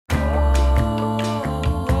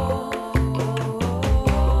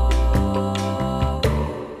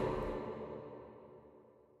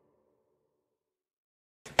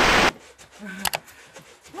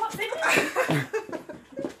Non, c'est vrai.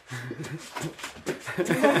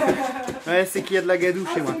 Ouais, c'est qu'il y a de la gadoue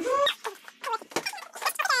chez moi.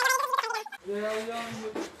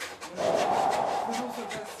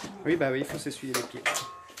 Oui, bah oui, il faut s'essuyer les pieds.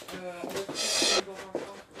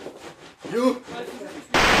 Yo.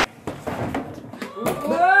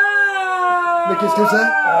 Mais qu'est-ce que c'est?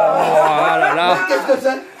 Oh là là. Qu'est-ce que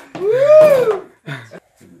c'est?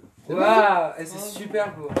 Waouh, c'est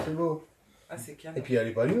super beau. C'est beau. Ah, c'est carré. Et puis elle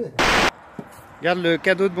est pas allumée. Regarde le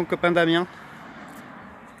cadeau de mon copain Damien.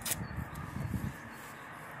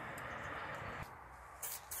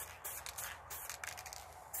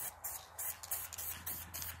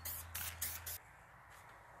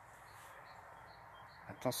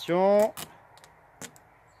 Attention.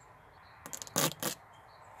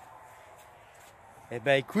 Eh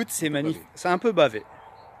ben écoute, c'est magnifique. C'est un peu bavé.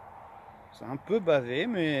 C'est un peu bavé,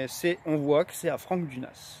 mais on voit que c'est à Franck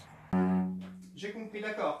Dunas. J'ai compris,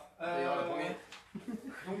 d'accord.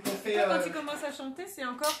 Donc on fait. Quand tu commences à chanter, c'est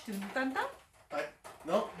encore tam-tam? Ouais.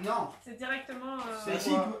 Non. Non. C'est directement. C'est si,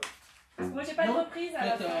 quoi? Moi j'ai pas de reprise à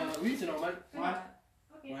la fin. Oui, c'est normal. Ouais.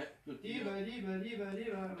 Ok. Ouais.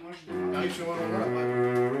 Moi je Arrive sur un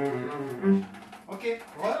Ok.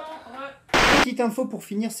 Re. Petite info pour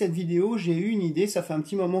finir cette vidéo, j'ai eu une idée, ça fait un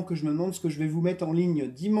petit moment que je me demande ce que je vais vous mettre en ligne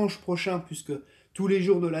dimanche prochain, puisque tous les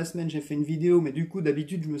jours de la semaine j'ai fait une vidéo, mais du coup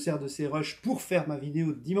d'habitude je me sers de ces rushs pour faire ma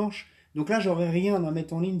vidéo de dimanche. Donc là j'aurai rien à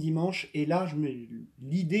mettre en ligne dimanche, et là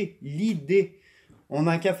l'idée, on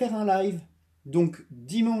n'a qu'à faire un live. Donc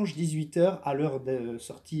dimanche 18 h, à l'heure de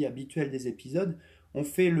sortie habituelle des épisodes, on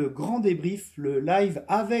fait le grand débrief, le live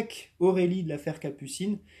avec Aurélie de l'affaire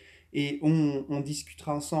Capucine. Et on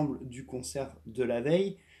discutera ensemble du concert de la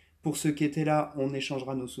veille. Pour ceux qui étaient là, on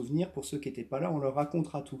échangera nos souvenirs. Pour ceux qui n'étaient pas là, on leur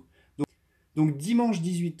racontera tout. Donc dimanche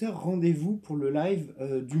 18 h, rendez-vous pour le live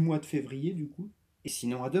du mois de février du coup. Et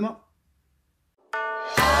sinon à demain.